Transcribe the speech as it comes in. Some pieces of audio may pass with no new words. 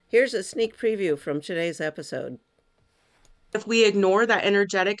Here's a sneak preview from today's episode. If we ignore that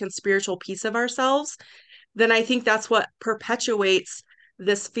energetic and spiritual piece of ourselves, then I think that's what perpetuates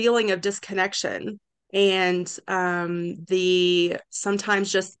this feeling of disconnection and the sometimes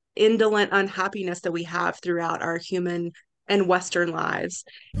just indolent unhappiness that we have throughout our human and Western lives.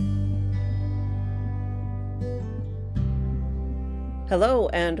 Hello,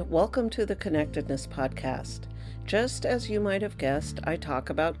 and welcome to the Connectedness Podcast. Just as you might have guessed, I talk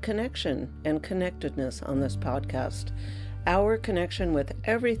about connection and connectedness on this podcast, our connection with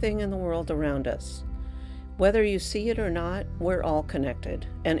everything in the world around us. Whether you see it or not, we're all connected,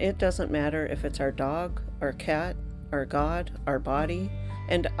 and it doesn't matter if it's our dog, our cat, our God, our body,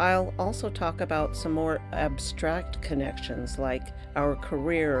 and I'll also talk about some more abstract connections like our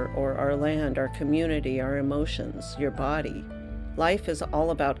career or our land, our community, our emotions, your body. Life is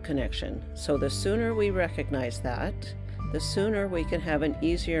all about connection, so the sooner we recognize that, the sooner we can have an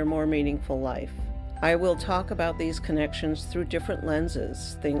easier, more meaningful life. I will talk about these connections through different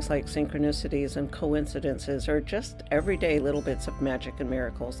lenses, things like synchronicities and coincidences, or just everyday little bits of magic and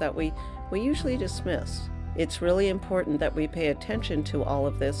miracles that we usually dismiss. It's really important that we pay attention to all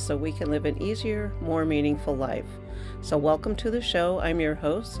of this so we can live an easier, more meaningful life. So welcome to the show. I'm your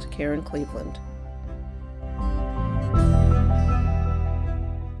host, Karen Cleveland.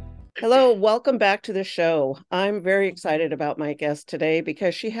 Hello, welcome back to the show. I'm very excited about my guest today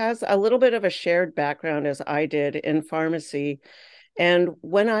because she has a little bit of a shared background as I did in pharmacy. And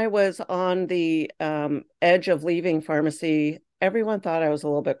when I was on the edge of leaving pharmacy, everyone thought I was a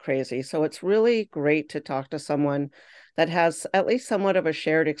little bit crazy. So it's really great to talk to someone that has at least somewhat of a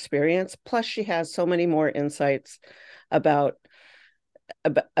shared experience. Plus, she has so many more insights about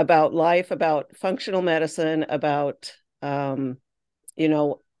life, about functional medicine, about you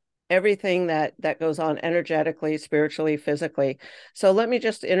know everything that goes on energetically, spiritually, physically. So let me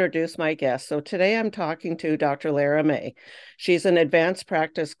just introduce my guest. So today I'm talking to Dr. Lara May. She's an advanced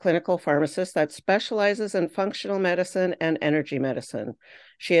practice clinical pharmacist that specializes in functional medicine and energy medicine.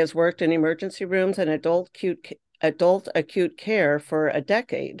 She has worked in emergency rooms and adult acute care for a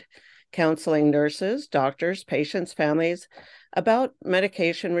decade, counseling nurses, doctors, patients, families about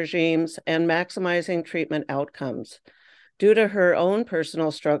medication regimes and maximizing treatment outcomes. Due to her own personal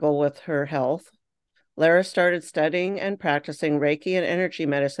struggle with her health, Lara started studying and practicing Reiki and energy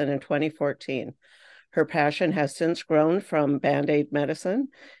medicine in 2014. Her passion has since grown from Band-Aid medicine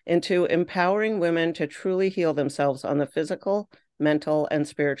into empowering women to truly heal themselves on the physical, mental, and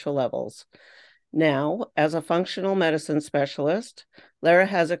spiritual levels. Now, as a functional medicine specialist, Lara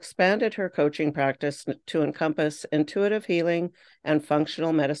has expanded her coaching practice to encompass intuitive healing and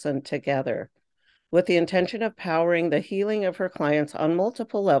functional medicine together, with the intention of powering the healing of her clients on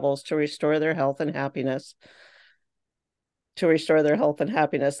multiple levels to restore their health and happiness.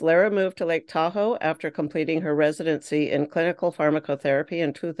 Lara moved to Lake Tahoe after completing her residency in clinical pharmacotherapy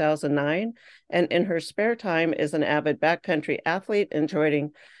in 2009, and in her spare time is an avid backcountry athlete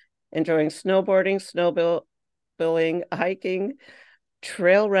enjoying snowboarding, snowmobiling, hiking,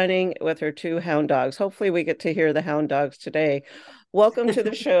 trail running with her two hound dogs. Hopefully we get to hear the hound dogs today. Welcome to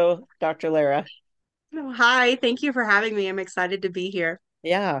the show, Dr. Lara. Hi, thank you for having me. I'm excited to be here.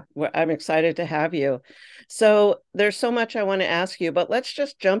 Yeah, I'm excited to have you. So there's so much I want to ask you, but let's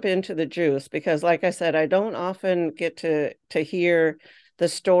just jump into the juice because, like I said, I don't often get to hear the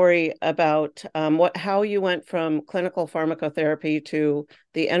story about how you went from clinical pharmacotherapy to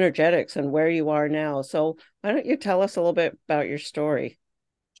the energetics and where you are now. So why don't you tell us a little bit about your story?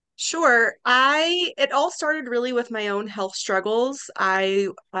 Sure. It all started really with my own health struggles. I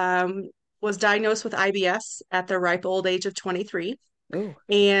was diagnosed with IBS at the ripe old age of 23 Ooh.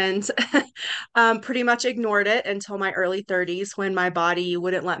 and pretty much ignored it until my early 30s when my body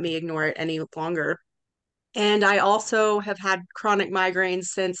wouldn't let me ignore it any longer. And I also have had chronic migraines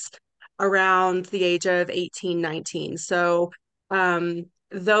since around the age of 18, 19. So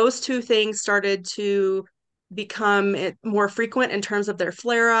those two things started to become more frequent in terms of their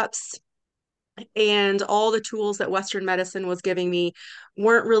flare-ups, and all the tools that Western medicine was giving me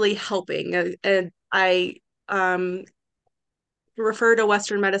weren't really helping. And I refer to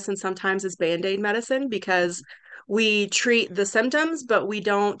Western medicine sometimes as Band-Aid medicine because we treat the symptoms, but we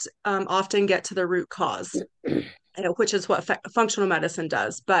don't often get to the root cause, which is what functional medicine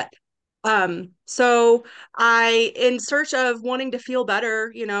does. But so in search of wanting to feel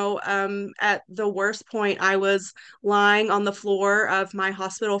better, at the worst point, I was lying on the floor of my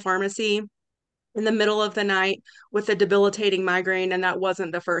hospital pharmacy in the middle of the night with a debilitating migraine, and that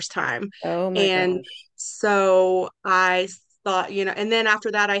wasn't the first time. Oh my And gosh. so I thought, and then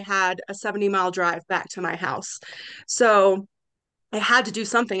after that, I had a 70-mile drive back to my house. So I had to do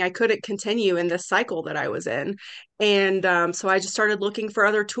something. I couldn't continue in this cycle that I was in. And so I just started looking for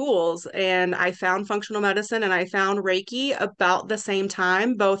other tools, and I found functional medicine and I found Reiki about the same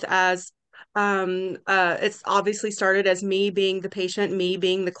time, both as it's obviously started as me being the patient, me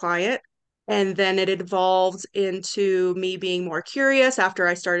being the client. And then it evolved into me being more curious after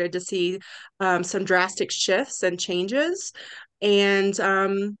I started to see some drastic shifts and changes. And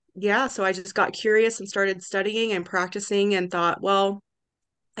yeah, so I just got curious and started studying and practicing and thought, well,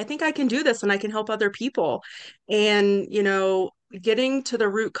 I think I can do this and I can help other people. And, getting to the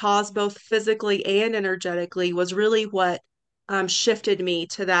root cause, both physically and energetically, was really what shifted me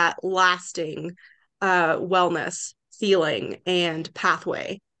to that lasting wellness feeling and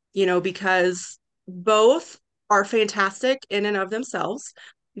pathway, because both are fantastic in and of themselves.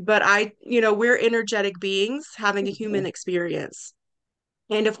 But we're energetic beings having a human experience.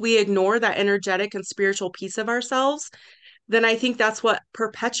 And if we ignore that energetic and spiritual piece of ourselves, then I think that's what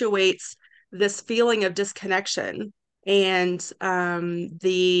perpetuates this feeling of disconnection and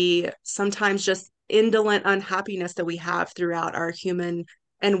the sometimes just indolent unhappiness that we have throughout our human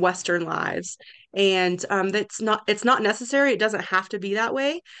and Western lives. And it's not necessary. It doesn't have to be that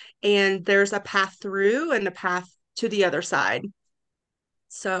way. And there's a path through and a path to the other side.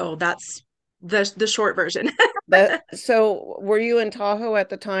 So that's the short version. So were you in Tahoe at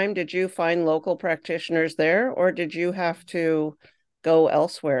the time? Did you find local practitioners there, or did you have to go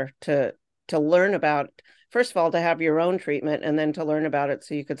elsewhere to learn about, first of all, to have your own treatment and then to learn about it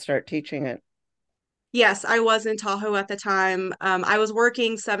so you could start teaching it? Yes, I was in Tahoe at the time. I was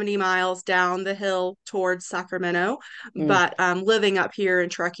working 70 miles down the hill towards Sacramento, Mm. but living up here in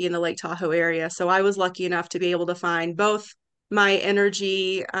Truckee in the Lake Tahoe area. So I was lucky enough to be able to find both my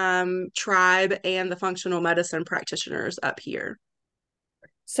energy tribe and the functional medicine practitioners up here.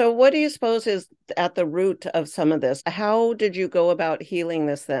 So what do you suppose is at the root of some of this? How did you go about healing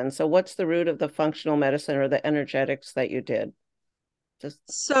this then? So what's the root of the functional medicine or the energetics that you did? Just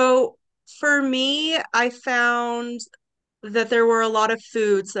So for me, I found that there were a lot of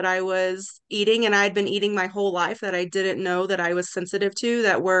foods that I was eating and I had been eating my whole life that I didn't know that I was sensitive to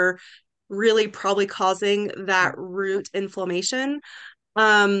that were really probably causing that root inflammation.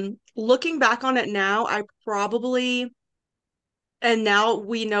 Looking back on it now, and now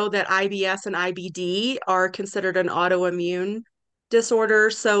we know that IBS and IBD are considered an autoimmune disorder.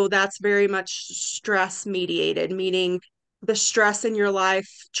 So that's very much stress mediated, meaning the stress in your life,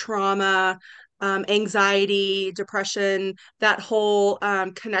 trauma, anxiety, depression, that whole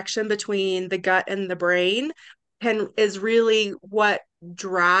connection between the gut and the brain is really what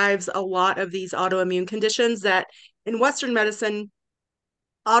drives a lot of these autoimmune conditions that in Western medicine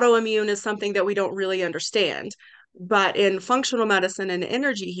autoimmune is something that we don't really understand. But in functional medicine and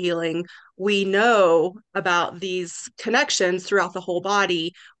energy healing, we know about these connections throughout the whole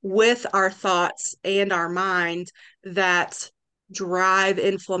body with our thoughts and our mind that drive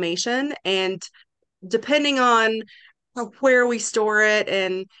inflammation. And depending on where we store it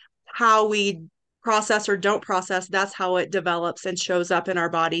and how we process or don't process, that's how it develops and shows up in our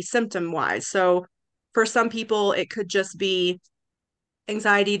body symptom wise. So for some people, it could just be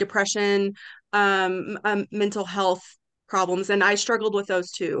anxiety, depression, mental health problems. And I struggled with those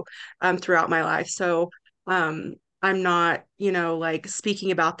too throughout my life. So I'm not, like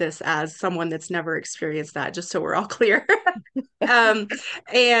speaking about this as someone that's never experienced that, just so we're all clear. um,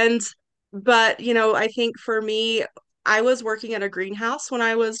 and, but, I think for me, I was working at a greenhouse when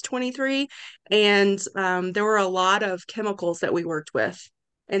I was 23, and there were a lot of chemicals that we worked with.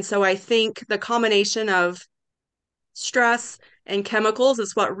 And so I think the combination of stress and chemicals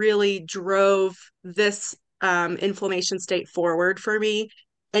is what really drove this inflammation state forward for me.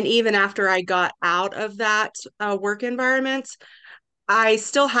 And even after I got out of that work environment, I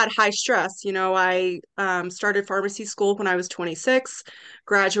still had high stress. I started pharmacy school when I was 26,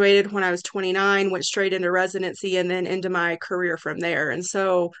 graduated when I was 29, went straight into residency and then into my career from there. And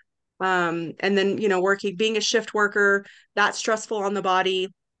so, and then, being a shift worker, that's stressful on the body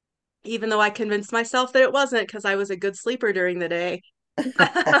even though I convinced myself that it wasn't because I was a good sleeper during the day.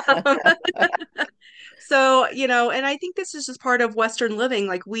 So, and I think this is just part of Western living.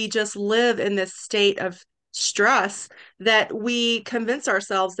 Like we just live in this state of stress that we convince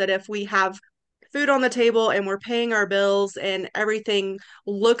ourselves that if we have food on the table and we're paying our bills and everything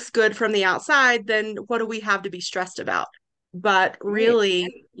looks good from the outside, then what do we have to be stressed about? But right.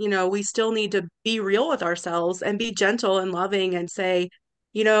 really, we still need to be real with ourselves and be gentle and loving and say,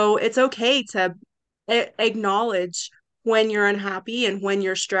 it's okay to acknowledge when you're unhappy and when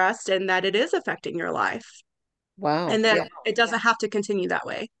you're stressed and that it is affecting your life Wow. and that Yeah. it doesn't have to continue that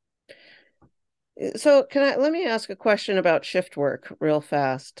way. So let me ask a question about shift work real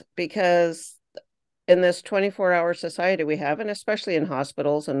fast, because in this 24-hour society we have, and especially in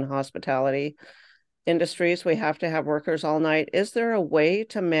hospitals and hospitality industries, we have to have workers all night. Is there a way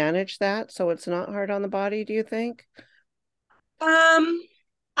to manage that so it's not hard on the body, do you think? Um,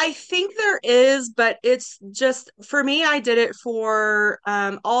 I think there is, but it's just for me, I did it for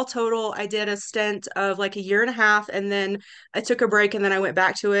all total, I did a stint of like a year and a half, and then I took a break and then I went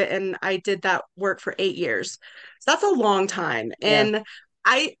back to it and I did that work for 8 years. So that's a long time. Yeah. And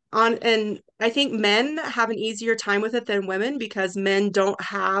I think men have an easier time with it than women because men don't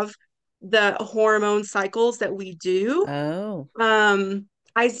have the hormone cycles that we do. Oh, Um,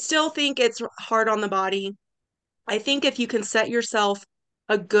 I still think it's hard on the body. I think if you can set yourself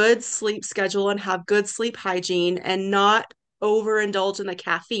a good sleep schedule and have good sleep hygiene and not overindulge in the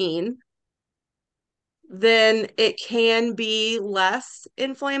caffeine, then it can be less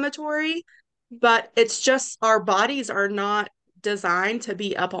inflammatory. But it's just our bodies are not designed to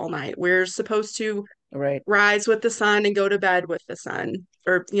be up all night. We're supposed to right. rise with the sun and go to bed with the sun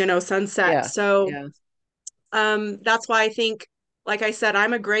or, sunset. Yeah. So Yeah. that's why I think, like I said,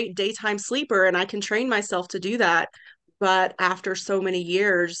 I'm a great daytime sleeper and I can train myself to do that. But after so many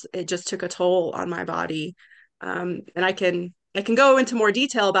years, it just took a toll on my body. And I can go into more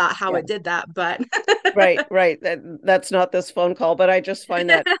detail about how Yeah. it did that, but Right, right. That's not this phone call, but I just find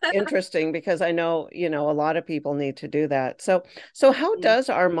that interesting because I know, a lot of people need to do that. So how does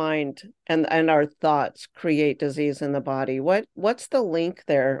our mind and our thoughts create disease in the body? What's the link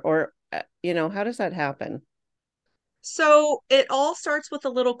there? Or, how does that happen? So it all starts with a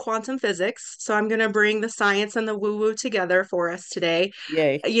little quantum physics. So I'm going to bring the science and the woo-woo together for us today.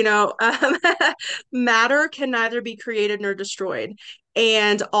 Yay. You know, matter can neither be created nor destroyed.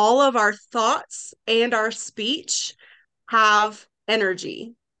 And all of our thoughts and our speech have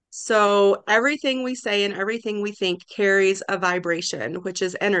energy. So everything we say and everything we think carries a vibration, which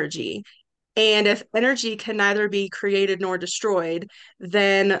is energy. And if energy can neither be created nor destroyed,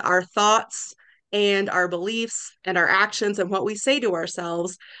 then our thoughts and our beliefs and our actions and what we say to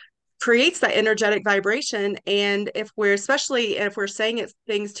ourselves creates that energetic vibration. And especially if we're saying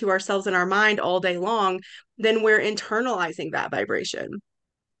things to ourselves in our mind all day long, then we're internalizing that vibration.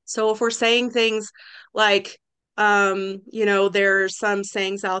 So if we're saying things like, there's some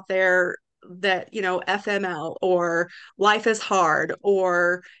sayings out there that, FML or life is hard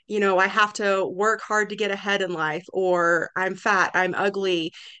or, I have to work hard to get ahead in life or I'm fat, I'm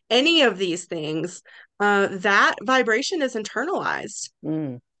ugly, any of these things, that vibration is internalized.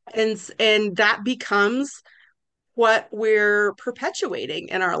 Mm. And that becomes what we're perpetuating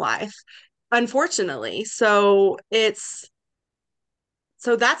in our life, unfortunately. So that's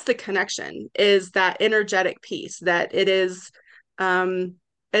the connection, is that energetic piece, that it is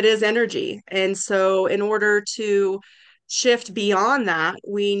energy. And so in order to shift beyond that,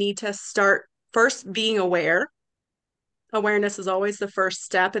 we need to start first being aware. Awareness is always the first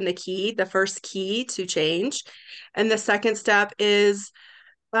step and the first key to change. And the second step is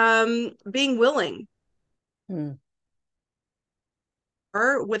being willing, Mm.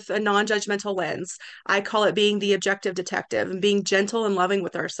 or with a non-judgmental lens. I call it being the objective detective and being gentle and loving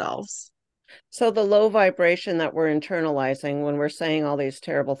with ourselves. So the low vibration that we're internalizing when we're saying all these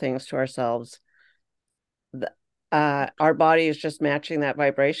terrible things to ourselves, our body is just matching that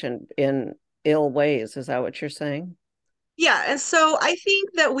vibration in ill ways. Is that what you're saying? Yeah, and so I think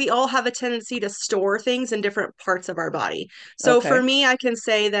that we all have a tendency to store things in different parts of our body. So for Okay. me, I can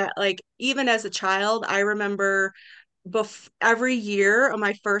say that like even as a child, I remember every year on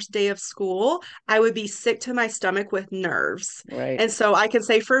my first day of school, I would be sick to my stomach with nerves. Right. And so I can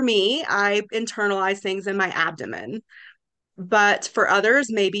say for me, I internalize things in my abdomen. But for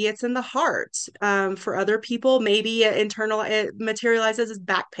others, maybe it's in the heart. For other people, maybe it materializes as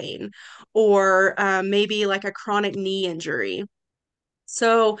back pain or maybe like a chronic knee injury.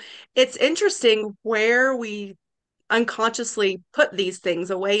 So it's interesting where we unconsciously put these things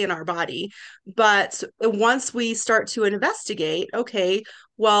away in our body. But once we start to investigate, okay,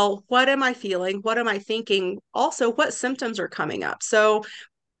 well, what am I feeling? What am I thinking? Also, what symptoms are coming up? So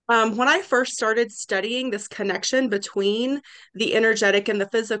when I first started studying this connection between the energetic and the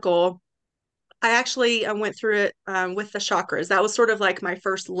physical, I actually went through it with the chakras. That was sort of like my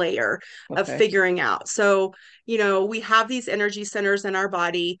first layer of Okay. figuring out. So, we have these energy centers in our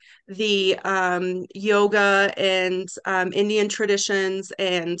body. The yoga and Indian traditions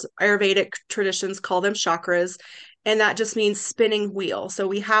and Ayurvedic traditions call them chakras. And that just means spinning wheel. So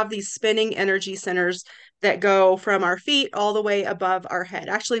we have these spinning energy centers that go from our feet all the way above our head,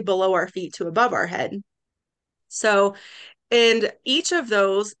 actually below our feet to above our head. So And each of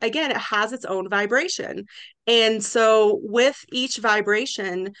those, again, it has its own vibration. And so with each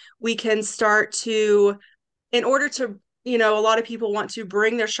vibration, we can start to, in order to, a lot of people want to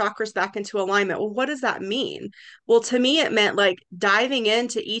bring their chakras back into alignment. Well, what does that mean? Well, to me, it meant like diving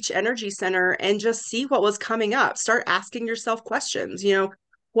into each energy center and just see what was coming up. Start asking yourself questions,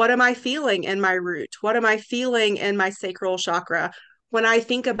 what am I feeling in my root? What am I feeling in my sacral chakra? When I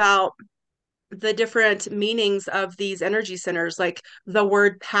think about the different meanings of these energy centers, like the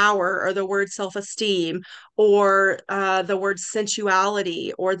word power or the word self esteem or the word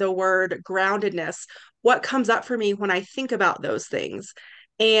sensuality or the word groundedness. What comes up for me when I think about those things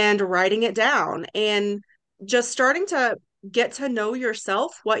and writing it down and just starting to get to know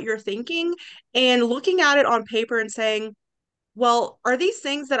yourself, what you're thinking, and looking at it on paper and saying, well, are these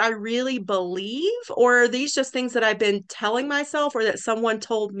things that I really believe, or are these just things that I've been telling myself or that someone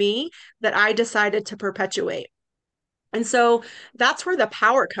told me that I decided to perpetuate? And so that's where the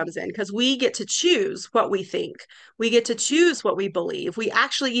power comes in because we get to choose what we think. We get to choose what we believe. We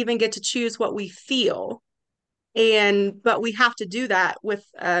actually even get to choose what we feel. But we have to do that with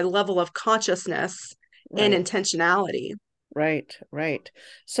a level of consciousness and Right. intentionality. Right. Right.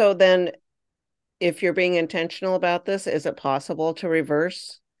 So then, if you're being intentional about this, is it possible to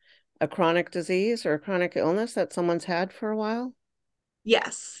reverse a chronic disease or a chronic illness that someone's had for a while?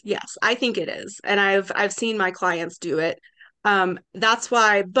 Yes, I think it is. And I've seen my clients do it. That's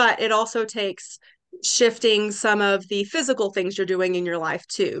why, but it also takes shifting some of the physical things you're doing in your life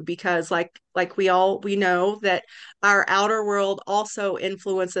too, because like we know that our outer world also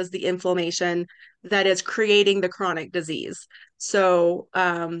influences the inflammation that is creating the chronic disease. So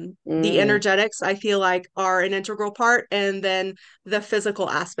the Mm, energetics I feel like are an integral part, and then the physical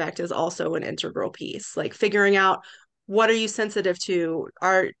aspect is also an integral piece, like figuring out what are you sensitive to?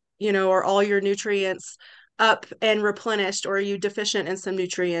 Are all your nutrients up and replenished, or are you deficient in some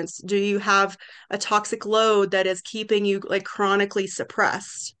nutrients? Do you have a toxic load that is keeping you like chronically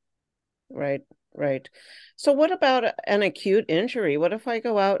suppressed? right. Right. So what about an acute injury? What if I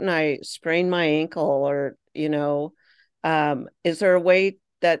go out and I sprain my ankle or, is there a way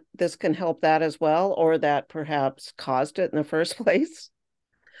that this can help that as well, or that perhaps caused it in the first place?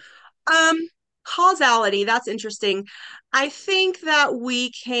 Um, Causality, that's interesting. I think that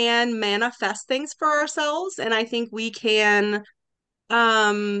we can manifest things for ourselves, and I think we can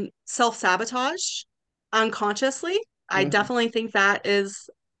self-sabotage unconsciously. I Mhm. definitely think that is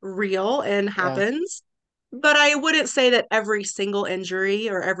real and Yeah. happens. But I wouldn't say that every single injury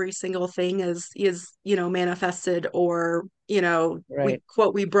or every single thing is manifested or we Right.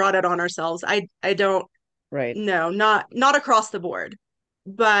 quote we brought it on ourselves. I don't Right. know, not across the board.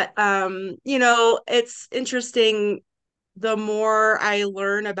 But it's interesting the more I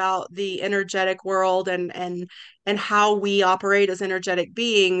learn about the energetic world and how we operate as energetic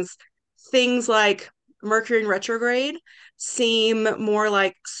beings, things like Mercury in retrograde seem more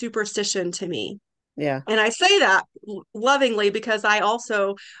like superstition to me. Yeah. And I say that lovingly because I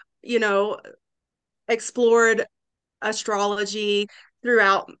also, you know, explored astrology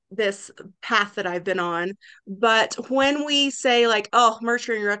throughout this path that I've been on. But when we say like, oh,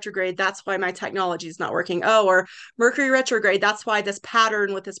 Mercury in retrograde, that's why my technology is not working. Oh, or Mercury retrograde, that's why this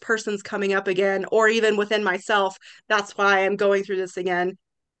pattern with this person's coming up again, or even within myself, that's why I'm going through this again.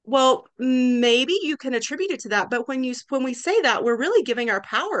 Well, maybe you can attribute it to that, but when we say that, we're really giving our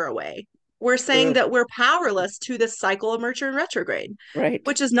power away. We're saying True. that we're powerless to this cycle of Mercury retrograde, Right.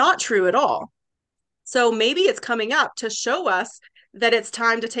 which is not true at all. So maybe it's coming up to show us that it's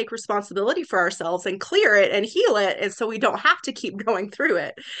time to take responsibility for ourselves and clear it and heal it. And so we don't have to keep going through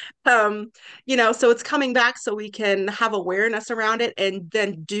it. So it's coming back so we can have awareness around it and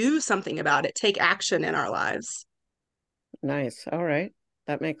then do something about it, take action in our lives. Nice. All right.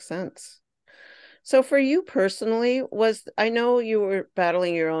 That makes sense. So for you personally, I know you were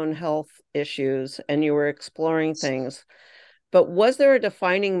battling your own health issues and you were exploring things, but was there a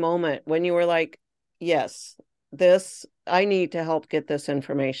defining moment when you were like, yes, I need to help get this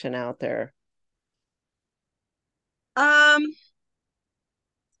information out there? Um,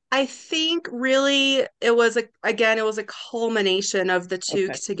 I think really it was a culmination of the two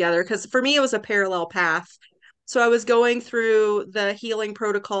Okay. together because for me it was a parallel path. So I was going through the healing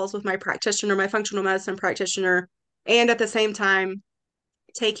protocols with my practitioner, my functional medicine practitioner, and at the same time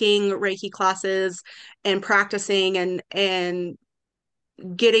taking Reiki classes and practicing and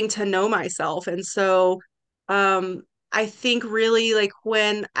getting to know myself. And so I think really like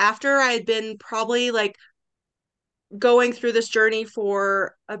when after I had been probably like going through this journey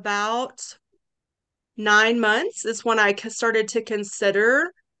for about 9 months is when I started to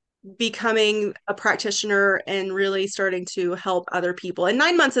consider becoming a practitioner and really starting to help other people. And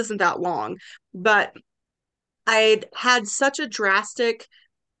 9 months isn't that long, but I'd had such a drastic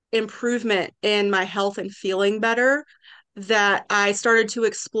improvement in my health and feeling better that I started to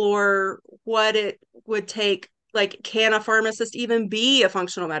explore what it would take. Like, can a pharmacist even be a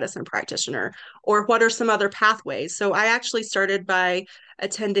functional medicine practitioner? Or what are some other pathways? So I actually started by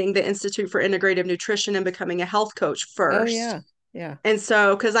attending the Institute for Integrative Nutrition and becoming a health coach Oh first. yeah. Yeah. And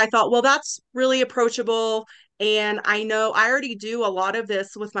so, because I thought, well, that's really approachable. And I know I already do a lot of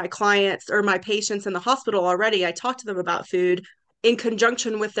this with my clients or my patients in the hospital already. I talk to them about food in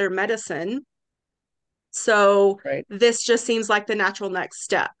conjunction with their medicine. So Right. this just seems like the natural next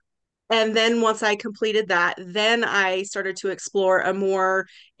step. And then once I completed that, then I started to explore a more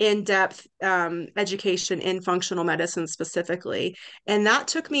in-depth education in functional medicine specifically. And that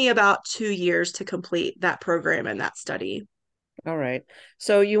took me about 2 years to complete that program and that study. All right.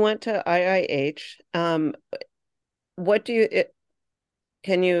 So you went to IIH. What do you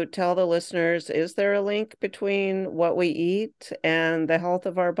can you tell the listeners, is there a link between what we eat and the health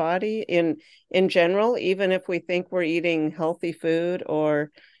of our body in general, even if we think we're eating healthy food or,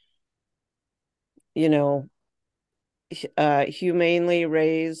 you know, humanely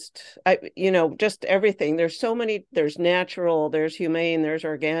raised, just everything. There's so many, there's natural, there's humane, there's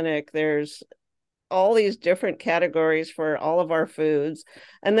organic, there's all these different categories for all of our foods.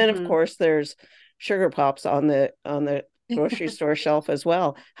 And then of Mhm. course there's sugar pops on the grocery store shelf as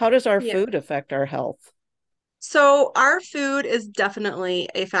well. How does our Yeah. food affect our health? So our food is definitely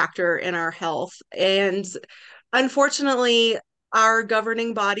a factor in our health. And unfortunately, our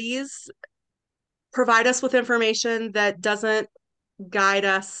governing bodies provide us with information that doesn't guide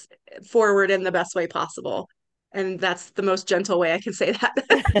us forward in the best way possible. And that's the most gentle way I can say that.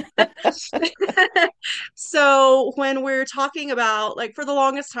 So when we're talking about, like, for the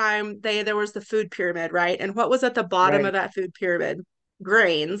longest time, there was the food pyramid, right? And what was at the bottom of Right. that food pyramid?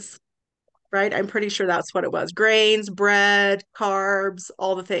 Grains, right? I'm pretty sure that's what it was. Grains, bread, carbs,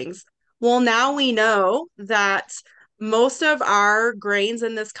 all the things. Well, now we know that most of our grains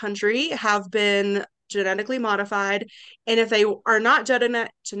in this country have been genetically modified. And if they are not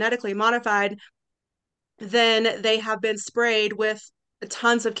genetically modified, then they have been sprayed with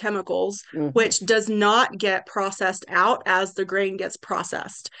tons of chemicals, Hmm. which does not get processed out as the grain gets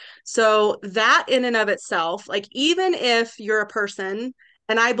processed. So, that in and of itself, like, even if you're a person,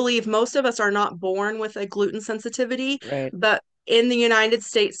 and I believe most of us are not born with a gluten sensitivity, Right. but in the United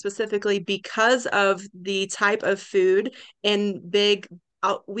States specifically, because of the type of food in big,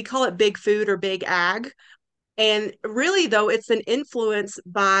 we call it big food or big ag. And really, though, it's an influence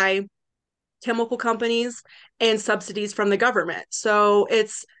by chemical companies and subsidies from the government. So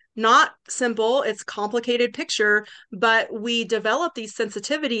it's not simple, it's complicated picture, but we develop these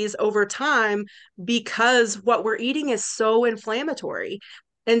sensitivities over time because what we're eating is so inflammatory.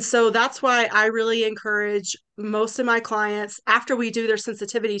 And so that's why I really encourage most of my clients after we do their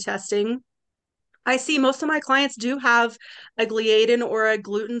sensitivity testing. I see most of my clients do have a gliadin or a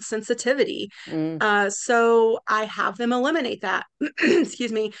gluten sensitivity. Mm. So I have them eliminate that,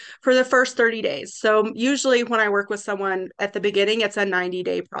 excuse me, for the first 30 days. So usually when I work with someone at the beginning, it's a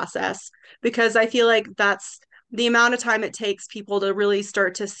 90-day process because I feel like that's the amount of time it takes people to really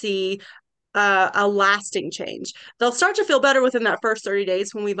start to see a lasting change. They'll start to feel better within that first 30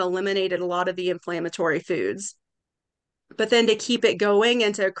 days when we've eliminated a lot of the inflammatory foods, but then to keep it going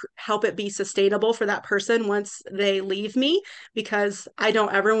and to help it be sustainable for that person once they leave me, because I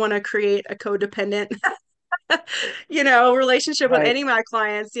don't ever want to create a codependent relationship with Right. any of my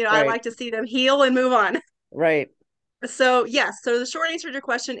clients. I Right. like to see them heal and move on. Right. So yes, so the short answer to your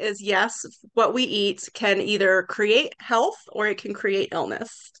question is yes, what we eat can either create health or it can create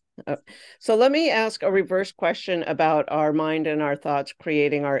illness. Uh, So let me ask a reverse question about our mind and our thoughts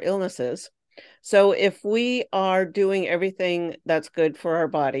creating our illnesses. So if we are doing everything that's good for our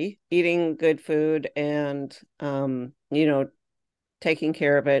body, eating good food and taking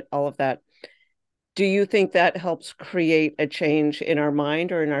care of it, all of that, do you think that helps create a change in our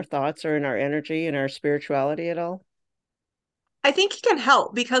mind or in our thoughts or in our energy and our spirituality at all? I think it can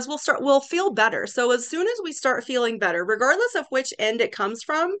help because we'll feel better. So as soon as we start feeling better, regardless of which end it comes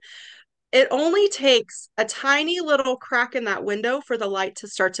from, it only takes a tiny little crack in that window for the light to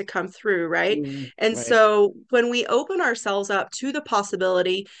start to come through, right? Mm, And right. so when we open ourselves up to the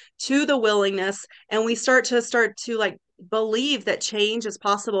possibility, to the willingness, and we start to like believe that change is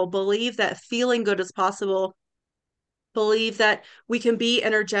possible, believe that feeling good is possible, believe that we can be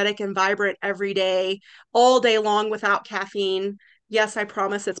energetic and vibrant every day, all day long without caffeine. Yes, I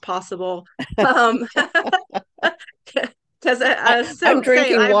promise it's possible. Um, because I'm so okay,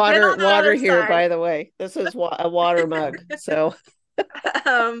 drinking I've been water on the water other here, side. by the way. This is a water mug. So,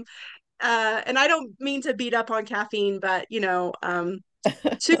 um, and I don't mean to beat up on caffeine, but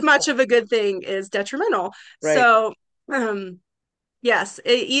too much of a good thing is detrimental. right. So, um, yes,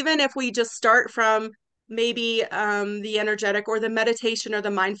 even if we just start from maybe the energetic or the meditation or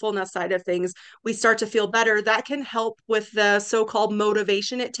the mindfulness side of things, we start to feel better. That can help with the so-called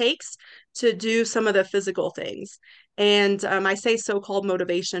motivation it takes to do some of the physical things. And I say so-called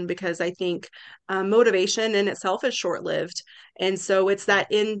motivation because I think motivation in itself is short-lived. And so it's that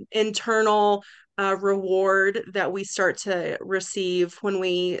internal reward that we start to receive when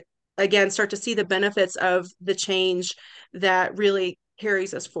we, again, start to see the benefits of the change that really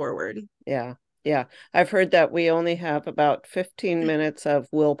carries us forward. Yeah. Yeah. I've heard that we only have about 15 minutes of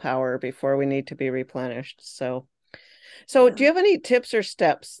willpower before we need to be replenished. So do Yeah. you have any tips or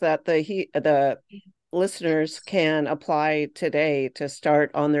steps that the listeners can apply today to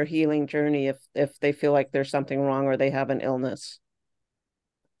start on their healing journey if they feel like there's something wrong or they have an illness?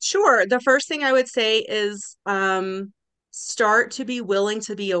 Sure. The first thing I would say is start to be willing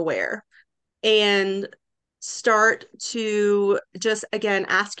to be aware and start to just, again,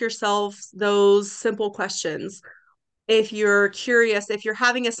 ask yourself those simple questions. If you're curious, if you're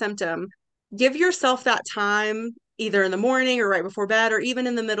having a symptom, give yourself that time, either in the morning or right before bed, or even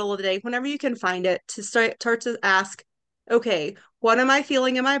in the middle of the day, whenever you can find it, to start to ask, okay, what am I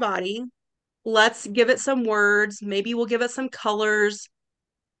feeling in my body? Let's give it some words. Maybe we'll give it some colors.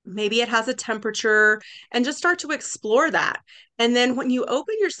 Maybe it has a temperature, and just start to explore that. And then when you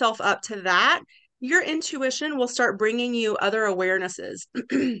open yourself up to that, your intuition will start bringing you other awarenesses.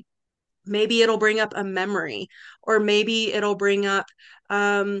 Maybe it'll bring up a memory, or maybe it'll bring up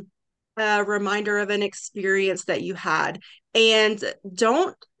um, a reminder of an experience that you had. And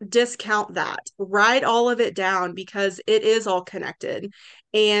don't discount that. Write all of it down because it is all connected.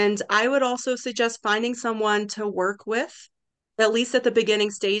 And I would also suggest finding someone to work with, at least at the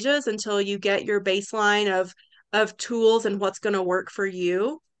beginning stages, until you get your baseline of tools and what's going to work for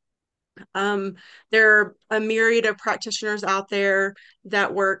you. um, there are a myriad of practitioners out there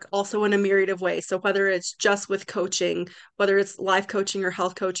that work also in a myriad of ways. So whether it's just with coaching, whether it's life coaching or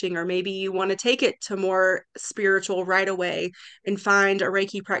health coaching, or maybe you want to take it to more spiritual right away and find a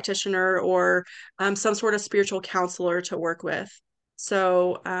Reiki practitioner or some sort of spiritual counselor to work with.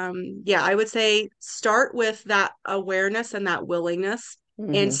 So yeah, I would say start with that awareness and that willingness,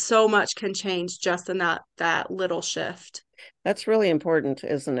 and Hmm. so much can change just in that little shift. That's really important,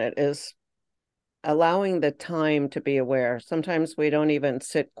 isn't it? Is allowing the time to be aware. Sometimes we don't even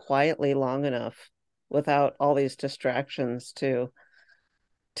sit quietly long enough without all these distractions to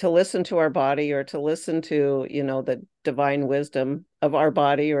listen to our body or to listen to, the divine wisdom of our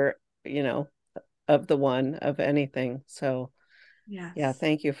body or, you know, of the one of anything. So, yeah, Yes.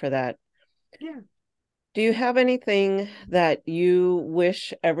 thank you for that. Yeah. Do you have anything that you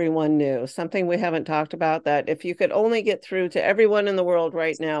wish everyone knew? Something we haven't talked about that if you could only get through to everyone in the world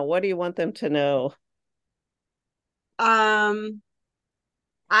right now, what do you want them to know? Um,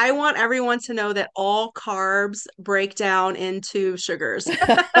 I want everyone to know that all carbs break down into sugars.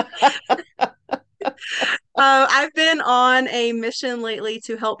 I've been on a mission lately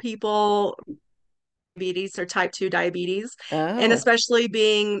to help people diabetes or type 2 diabetes. And Oh, especially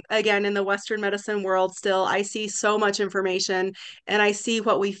being, again, in the Western medicine world still, I see so much information and I see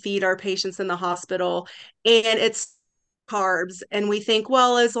what we feed our patients in the hospital. And it's carbs. And we think,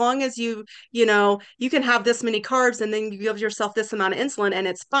 well, as long as you can have this many carbs and then you give yourself this amount of insulin and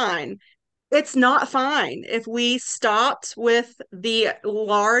it's fine. It's not fine. If we stopped with the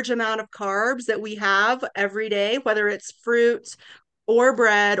large amount of carbs that we have every day, whether it's fruit or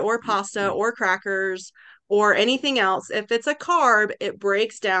bread or pasta or crackers or anything else, if it's a carb, it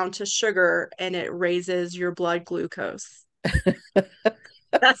breaks down to sugar and it raises your blood glucose.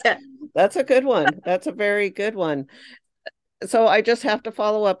 That's it. that's a good one. That's a very good one. So I just have to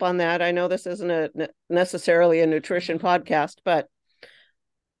follow up on that. I know this isn't necessarily a nutrition podcast, but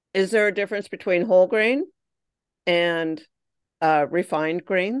is there a difference between whole grain and refined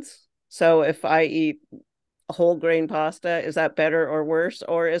grains? So if I eat whole grain pasta, is that better or worse,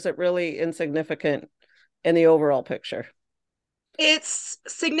 or is it really insignificant in the overall picture? It's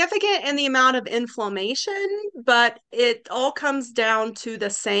significant in the amount of inflammation, but it all comes down to the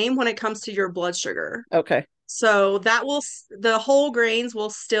same when it comes to your blood sugar. Okay. So the whole grains will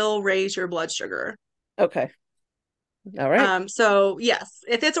still raise your blood sugar. Okay. All right. So yes,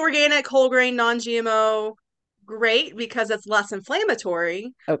 if it's organic, whole grain, non-GMO, great because it's less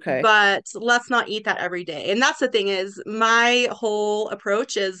inflammatory, Okay. but let's not eat that every day. And that's the thing is my whole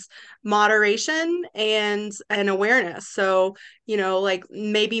approach is moderation and awareness. So, like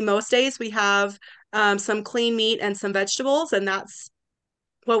maybe most days we have some clean meat and some vegetables, and that's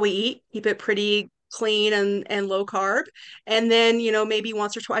what we eat, keep it pretty clean and low carb. And then, maybe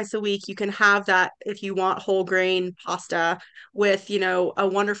once or twice a week, you can have that if you want whole grain pasta with, a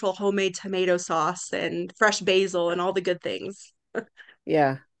wonderful homemade tomato sauce and fresh basil and all the good things.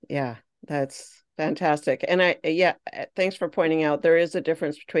 Yeah. Yeah. That's fantastic. And yeah, thanks for pointing out there is a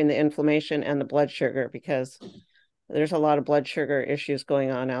difference between the inflammation and the blood sugar because there's a lot of blood sugar issues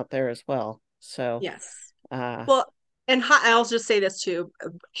going on out there as well. So, Yes. uh, Well, and I'll just say this too.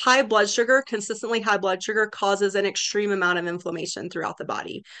 High blood sugar, consistently high blood sugar causes an extreme amount of inflammation throughout the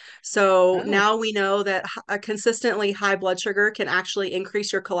body. So oh, now we know that a consistently high blood sugar can actually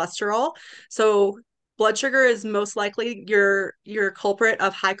increase your cholesterol. So blood sugar is most likely your culprit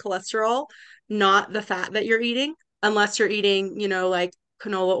of high cholesterol, not the fat that you're eating, unless you're eating, like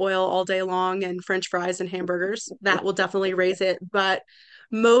canola oil all day long and French fries and hamburgers. That will definitely raise it. But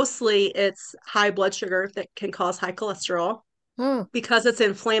mostly it's high blood sugar that can cause high cholesterol oh, because it's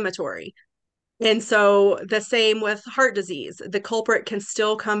inflammatory. And so the same with heart disease, the culprit can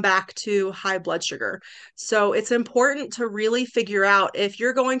still come back to high blood sugar. So it's important to really figure out if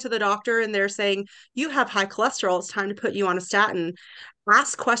you're going to the doctor and they're saying you have high cholesterol, it's time to put you on a statin.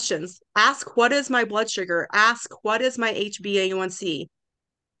 Ask questions. Ask what is my blood sugar? Ask what is my HbA1c?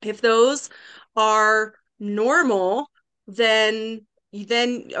 If those are normal, then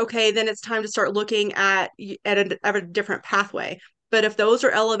okay, then it's time to start looking at a different pathway. But if those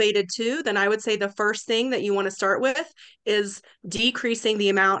are elevated too, then I would say the first thing that you want to start with is decreasing the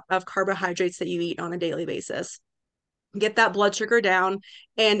amount of carbohydrates that you eat on a daily basis. Get that blood sugar down,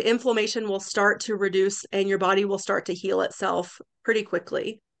 and inflammation will start to reduce, and your body will start to heal itself pretty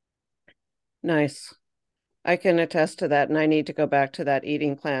quickly. nice. I can attest to that, and I need to go back to that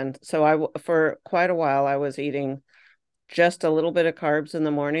eating plan. So for quite a while, I was eating just a little bit of carbs in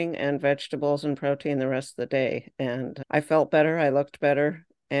the morning and vegetables and protein the rest of the day. And I felt better. I looked better.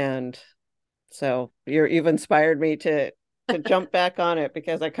 And so you've inspired me to jump back on it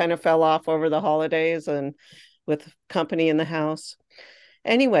because I kind of fell off over the holidays and with company in the house.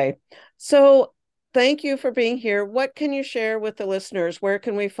 Anyway, so thank you for being here. What can you share with the listeners? Where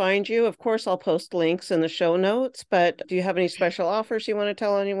can we find you? Of course, I'll post links in the show notes, but do you have any special offers you want to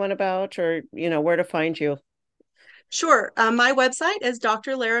tell anyone about or, where to find you? Sure. My website is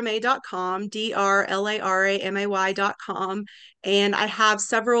drlaramay.com, drlaramay.com. And I have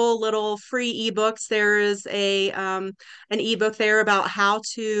several little free ebooks. There is an ebook there about how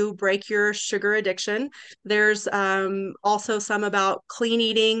to break your sugar addiction. There's also some about clean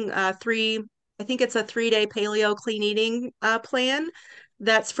eating, I think it's a 3-day paleo clean eating plan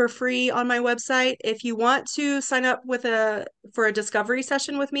that's for free on my website. If you want to sign up for a discovery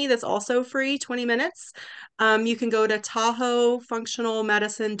session with me, that's also free, 20 minutes. You can go to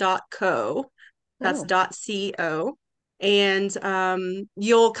tahoefunctionalmedicine.co. That's Oh, .co. And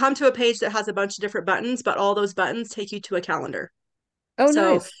you'll come to a page that has a bunch of different buttons, but all those buttons take you to a calendar. oh,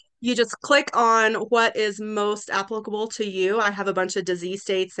 So nice. you just click on what is most applicable to you. I have a bunch of disease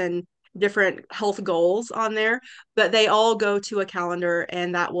states and different health goals on there, but they all go to a calendar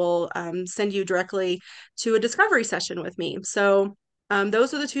and that will send you directly to a discovery session with me. So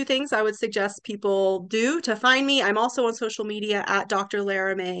those are the two things I would suggest people do to find me. I'm also on social media at Dr.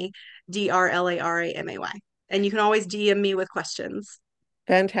 Laramay, DRLARAMAY. And you can always DM me with questions.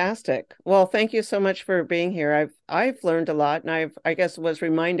 Fantastic. Well, thank you so much for being here. I've learned a lot and I guess was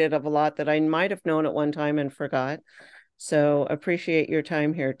reminded of a lot that I might have known at one time and forgot. So appreciate your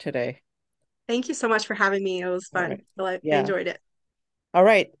time here today. Thank you so much for having me. It was All fun. right. I Yeah. enjoyed it. All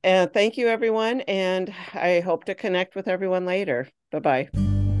right. Thank you, everyone. And I hope to connect with everyone later. Bye-bye.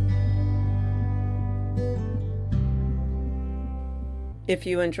 If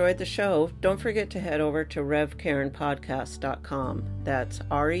you enjoyed the show, don't forget to head over to revkarenpodcast.com. That's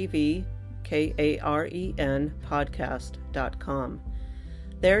REVKAREN podcast.com.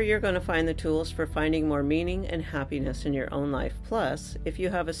 There you're going to find the tools for finding more meaning and happiness in your own life. Plus, if you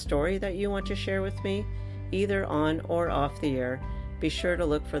have a story that you want to share with me, either on or off the air, be sure to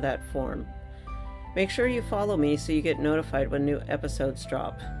look for that form. Make sure you follow me so you get notified when new episodes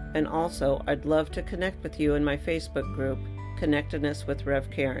drop. And also, I'd love to connect with you in my Facebook group, Connectedness with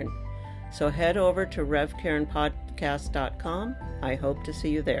Rev Karen. So head over to revkarenpodcast.com. I hope to see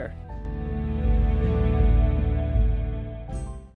you there.